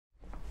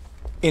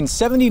In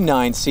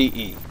 79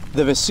 CE,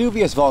 the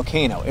Vesuvius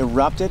volcano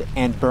erupted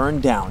and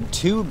burned down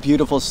two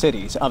beautiful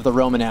cities of the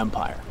Roman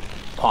Empire,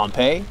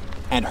 Pompeii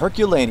and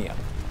Herculaneum.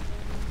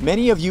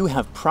 Many of you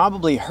have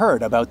probably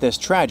heard about this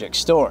tragic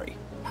story.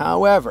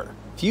 However,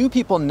 few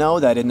people know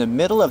that in the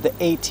middle of the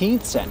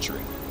 18th century,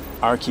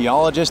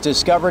 archaeologists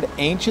discovered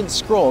ancient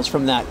scrolls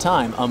from that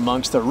time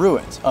amongst the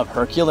ruins of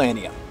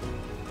Herculaneum.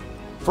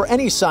 For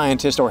any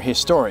scientist or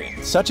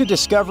historian, such a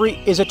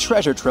discovery is a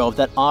treasure trove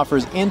that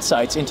offers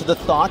insights into the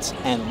thoughts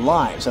and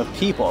lives of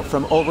people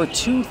from over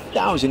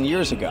 2,000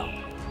 years ago.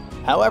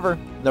 However,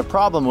 the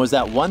problem was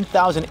that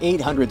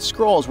 1,800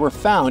 scrolls were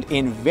found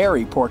in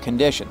very poor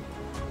condition,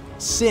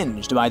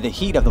 singed by the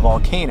heat of the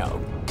volcano,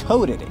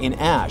 coated in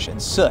ash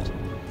and soot.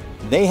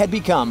 They had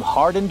become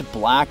hardened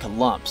black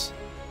lumps.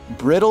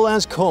 Brittle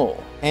as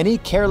coal, any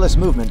careless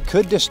movement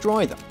could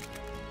destroy them.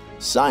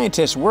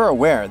 Scientists were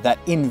aware that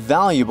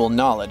invaluable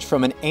knowledge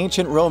from an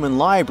ancient Roman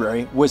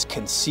library was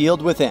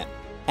concealed within,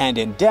 and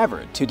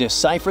endeavored to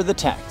decipher the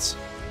texts.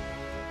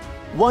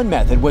 One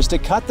method was to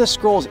cut the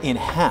scrolls in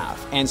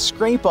half and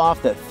scrape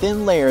off the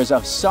thin layers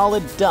of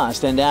solid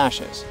dust and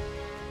ashes.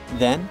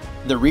 Then,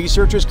 the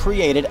researchers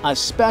created a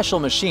special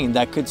machine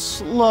that could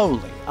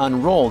slowly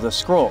unroll the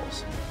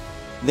scrolls.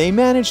 They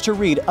managed to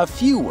read a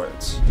few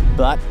words,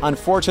 but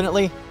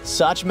unfortunately,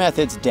 such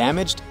methods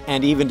damaged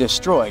and even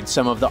destroyed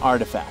some of the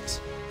artifacts.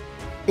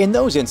 In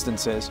those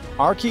instances,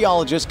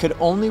 archaeologists could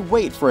only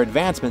wait for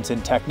advancements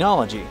in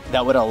technology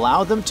that would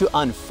allow them to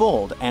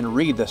unfold and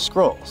read the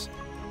scrolls.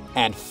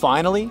 And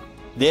finally,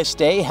 this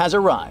day has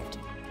arrived.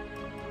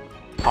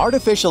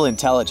 Artificial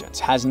intelligence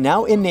has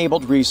now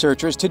enabled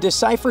researchers to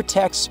decipher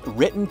texts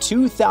written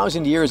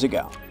 2,000 years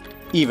ago,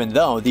 even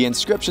though the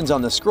inscriptions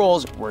on the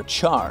scrolls were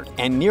charred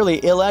and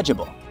nearly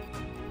illegible.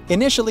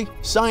 Initially,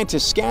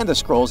 scientists scanned the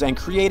scrolls and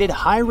created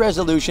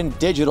high-resolution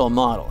digital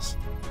models.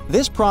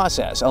 This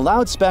process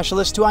allowed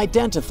specialists to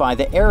identify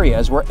the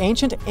areas where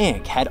ancient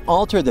ink had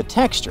altered the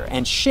texture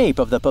and shape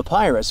of the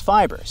papyrus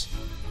fibers.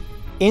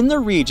 In the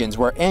regions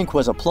where ink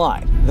was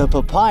applied, the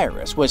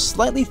papyrus was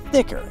slightly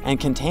thicker and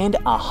contained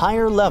a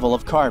higher level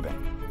of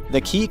carbon,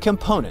 the key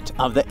component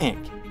of the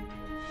ink.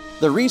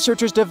 The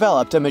researchers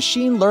developed a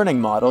machine learning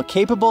model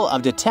capable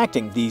of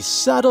detecting these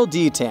subtle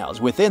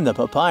details within the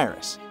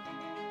papyrus.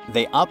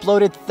 They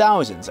uploaded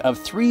thousands of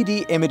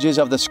 3D images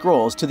of the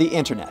scrolls to the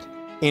internet,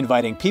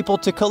 inviting people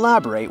to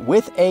collaborate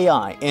with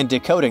AI in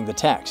decoding the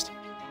text.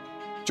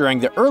 During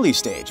the early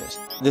stages,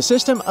 the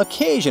system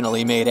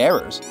occasionally made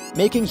errors,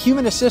 making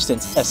human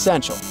assistance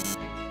essential.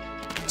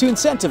 To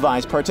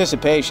incentivize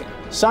participation,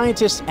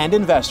 scientists and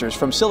investors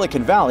from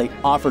Silicon Valley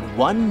offered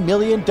 $1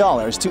 million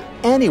to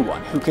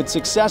anyone who could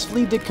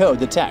successfully decode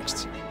the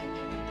texts.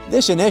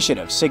 This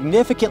initiative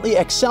significantly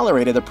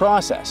accelerated the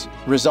process,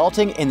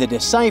 resulting in the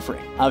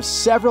deciphering of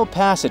several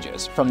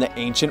passages from the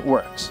ancient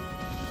works.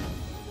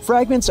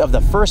 Fragments of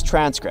the first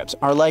transcripts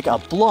are like a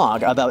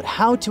blog about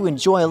how to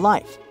enjoy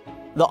life.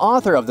 The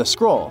author of the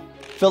scroll,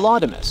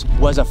 Philodemus,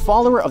 was a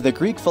follower of the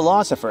Greek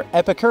philosopher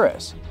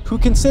Epicurus, who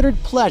considered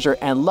pleasure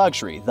and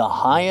luxury the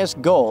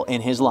highest goal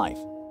in his life.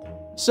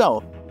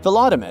 So,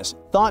 Philodemus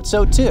thought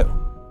so too.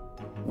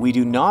 We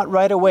do not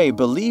right away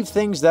believe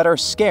things that are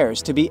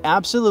scarce to be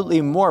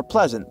absolutely more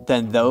pleasant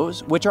than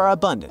those which are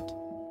abundant.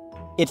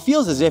 It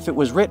feels as if it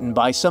was written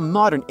by some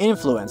modern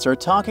influencer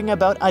talking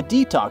about a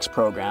detox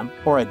program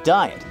or a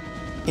diet.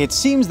 It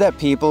seems that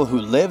people who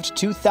lived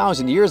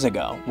 2,000 years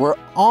ago were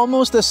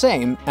almost the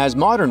same as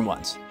modern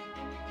ones.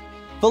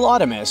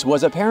 Philodemus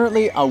was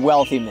apparently a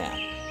wealthy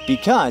man,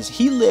 because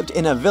he lived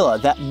in a villa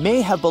that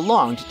may have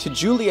belonged to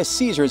Julius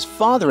Caesar's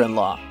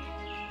father-in-law.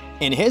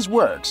 In his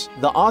works,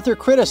 the author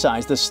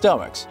criticized the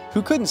Stoics,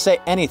 who couldn't say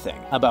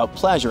anything about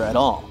pleasure at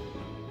all.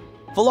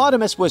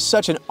 Philodemus was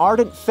such an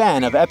ardent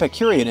fan of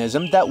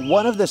Epicureanism that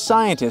one of the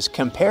scientists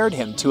compared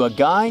him to a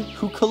guy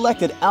who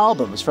collected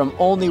albums from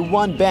only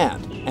one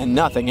band and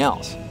nothing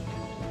else.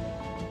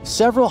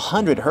 Several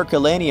hundred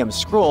Herculaneum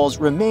scrolls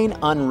remain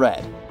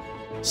unread.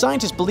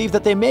 Scientists believe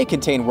that they may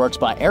contain works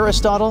by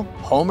Aristotle,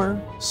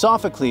 Homer,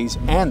 Sophocles,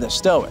 and the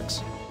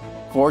Stoics.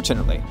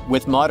 Fortunately,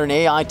 with modern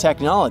AI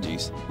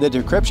technologies, the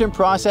decryption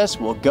process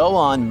will go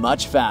on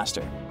much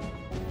faster.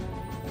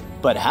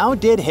 But how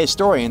did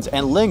historians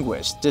and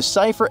linguists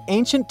decipher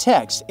ancient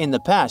texts in the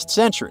past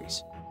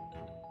centuries?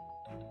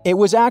 It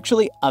was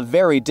actually a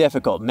very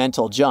difficult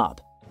mental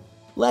job.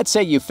 Let's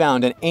say you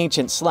found an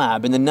ancient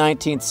slab in the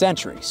 19th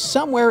century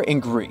somewhere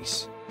in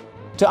Greece.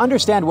 To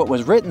understand what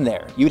was written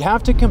there, you'd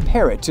have to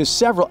compare it to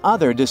several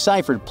other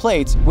deciphered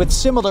plates with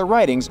similar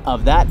writings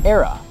of that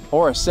era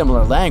or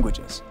similar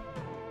languages.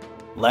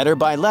 Letter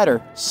by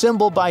letter,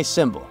 symbol by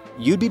symbol,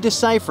 you'd be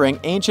deciphering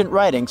ancient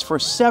writings for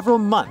several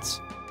months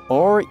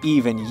or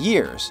even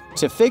years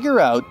to figure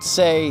out,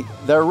 say,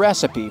 the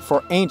recipe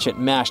for ancient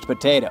mashed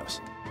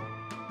potatoes.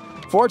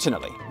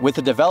 Fortunately, with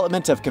the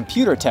development of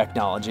computer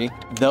technology,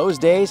 those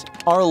days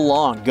are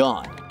long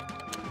gone.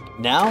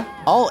 Now,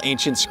 all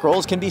ancient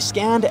scrolls can be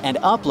scanned and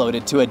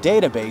uploaded to a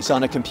database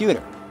on a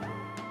computer.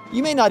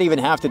 You may not even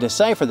have to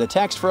decipher the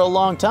text for a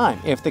long time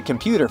if the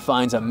computer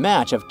finds a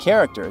match of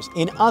characters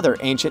in other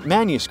ancient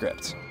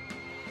manuscripts.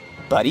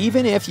 But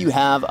even if you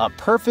have a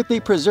perfectly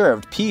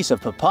preserved piece of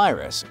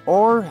papyrus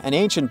or an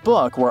ancient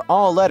book where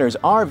all letters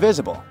are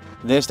visible,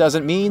 this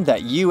doesn't mean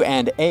that you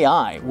and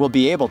AI will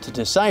be able to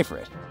decipher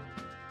it.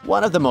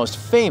 One of the most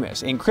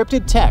famous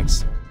encrypted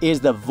texts is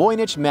the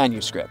Voynich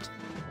manuscript.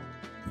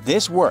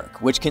 This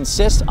work, which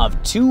consists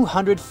of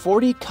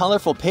 240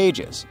 colorful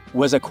pages,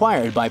 was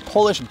acquired by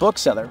Polish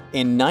bookseller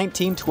in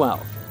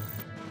 1912.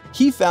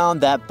 He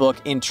found that book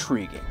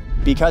intriguing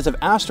because of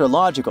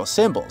astrological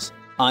symbols,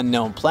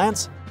 unknown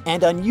plants,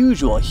 and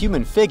unusual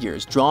human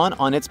figures drawn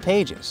on its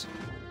pages.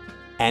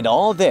 And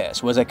all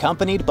this was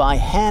accompanied by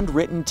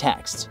handwritten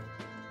texts.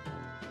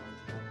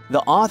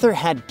 The author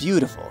had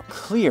beautiful,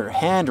 clear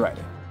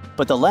handwriting,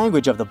 but the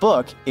language of the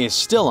book is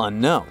still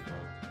unknown.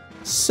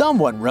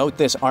 Someone wrote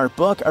this art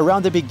book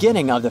around the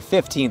beginning of the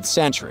 15th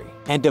century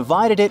and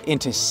divided it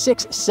into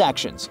 6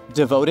 sections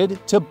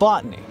devoted to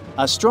botany,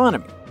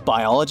 astronomy,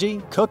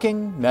 biology,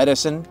 cooking,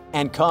 medicine,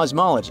 and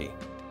cosmology.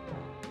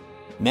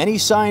 Many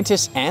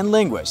scientists and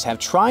linguists have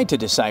tried to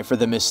decipher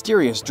the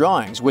mysterious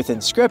drawings with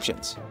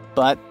inscriptions,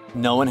 but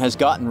no one has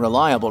gotten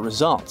reliable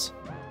results.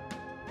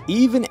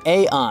 Even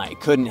AI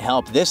couldn't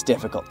help this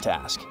difficult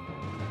task.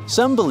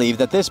 Some believe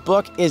that this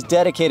book is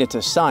dedicated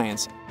to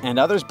science, and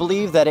others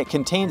believe that it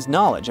contains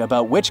knowledge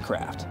about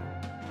witchcraft.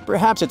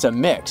 Perhaps it's a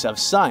mix of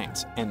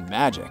science and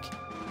magic.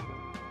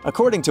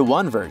 According to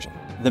one version,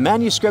 the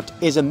manuscript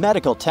is a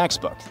medical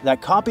textbook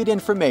that copied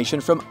information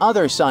from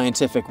other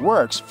scientific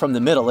works from the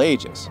Middle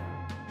Ages.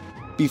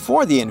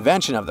 Before the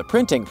invention of the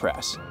printing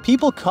press,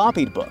 people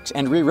copied books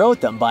and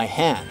rewrote them by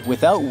hand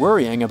without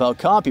worrying about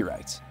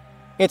copyrights.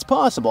 It's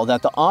possible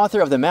that the author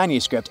of the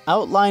manuscript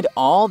outlined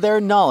all their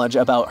knowledge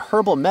about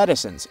herbal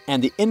medicines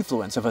and the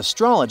influence of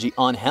astrology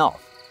on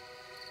health.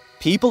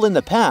 People in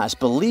the past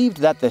believed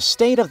that the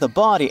state of the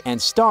body and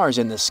stars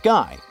in the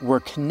sky were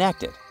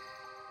connected.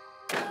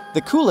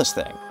 The coolest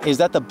thing is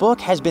that the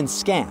book has been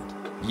scanned.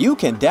 You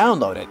can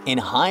download it in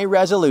high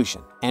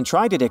resolution and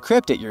try to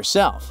decrypt it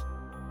yourself.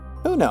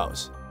 Who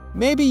knows?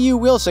 Maybe you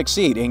will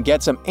succeed and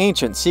get some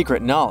ancient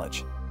secret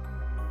knowledge.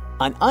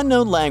 An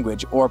unknown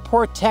language or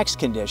poor text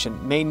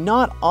condition may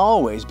not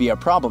always be a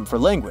problem for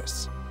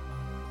linguists.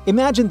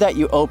 Imagine that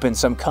you open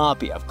some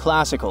copy of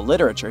classical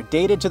literature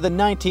dated to the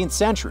 19th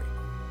century.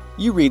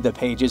 You read the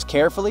pages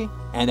carefully,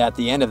 and at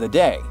the end of the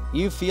day,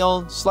 you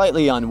feel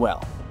slightly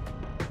unwell.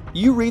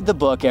 You read the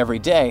book every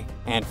day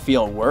and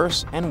feel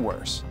worse and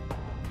worse.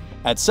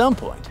 At some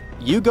point,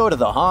 you go to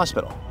the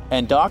hospital,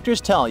 and doctors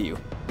tell you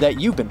that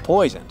you've been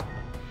poisoned.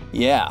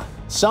 Yeah,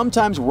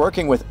 sometimes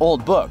working with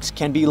old books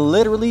can be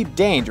literally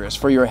dangerous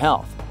for your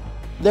health.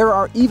 There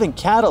are even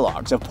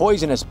catalogs of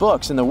poisonous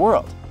books in the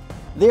world.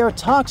 They are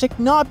toxic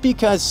not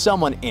because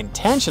someone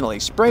intentionally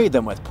sprayed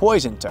them with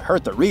poison to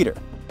hurt the reader,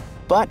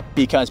 but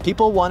because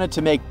people wanted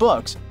to make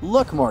books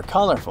look more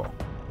colorful.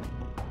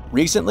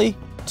 Recently,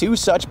 2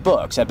 such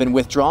books have been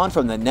withdrawn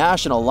from the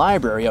National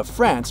Library of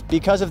France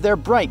because of their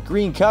bright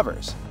green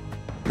covers.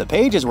 The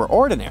pages were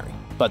ordinary,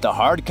 but the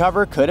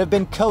hardcover could have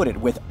been coated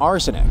with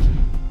arsenic.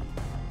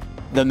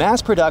 The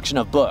mass production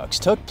of books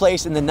took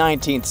place in the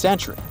 19th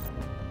century.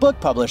 Book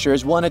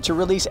publishers wanted to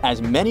release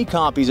as many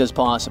copies as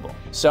possible,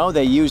 so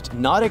they used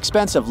not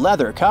expensive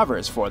leather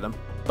covers for them,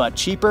 but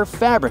cheaper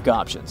fabric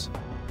options.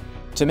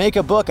 To make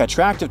a book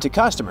attractive to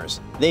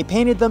customers, they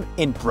painted them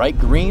in bright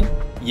green,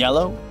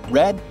 yellow,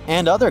 red,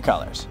 and other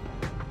colors.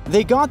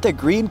 They got the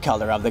green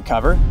color of the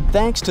cover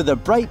thanks to the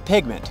bright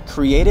pigment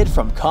created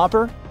from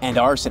copper and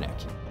arsenic.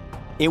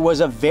 It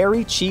was a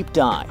very cheap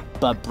dye,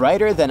 but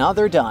brighter than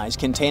other dyes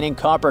containing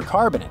copper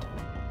carbonate.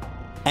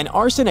 An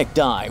arsenic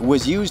dye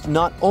was used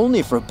not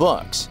only for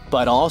books,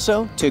 but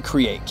also to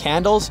create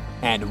candles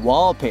and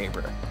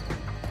wallpaper.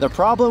 The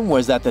problem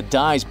was that the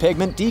dye's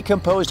pigment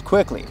decomposed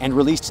quickly and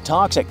released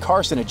toxic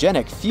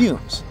carcinogenic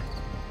fumes.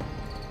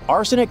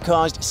 Arsenic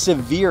caused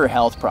severe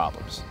health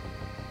problems.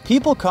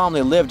 People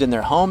calmly lived in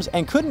their homes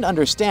and couldn't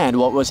understand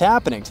what was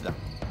happening to them.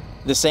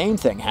 The same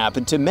thing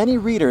happened to many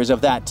readers of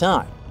that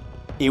time.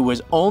 It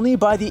was only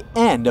by the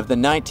end of the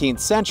 19th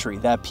century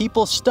that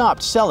people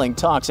stopped selling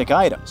toxic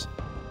items.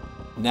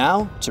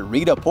 Now, to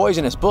read a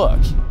poisonous book,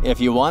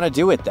 if you want to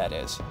do it that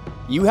is,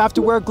 you have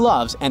to wear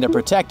gloves and a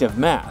protective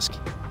mask.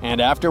 And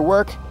after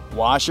work,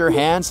 wash your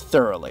hands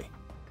thoroughly.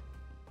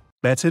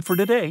 That's it for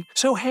today.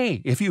 So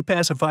hey, if you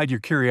pacified your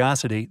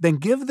curiosity, then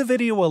give the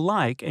video a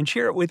like and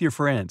share it with your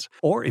friends.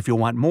 Or if you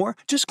want more,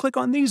 just click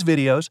on these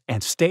videos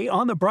and stay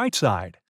on the bright side.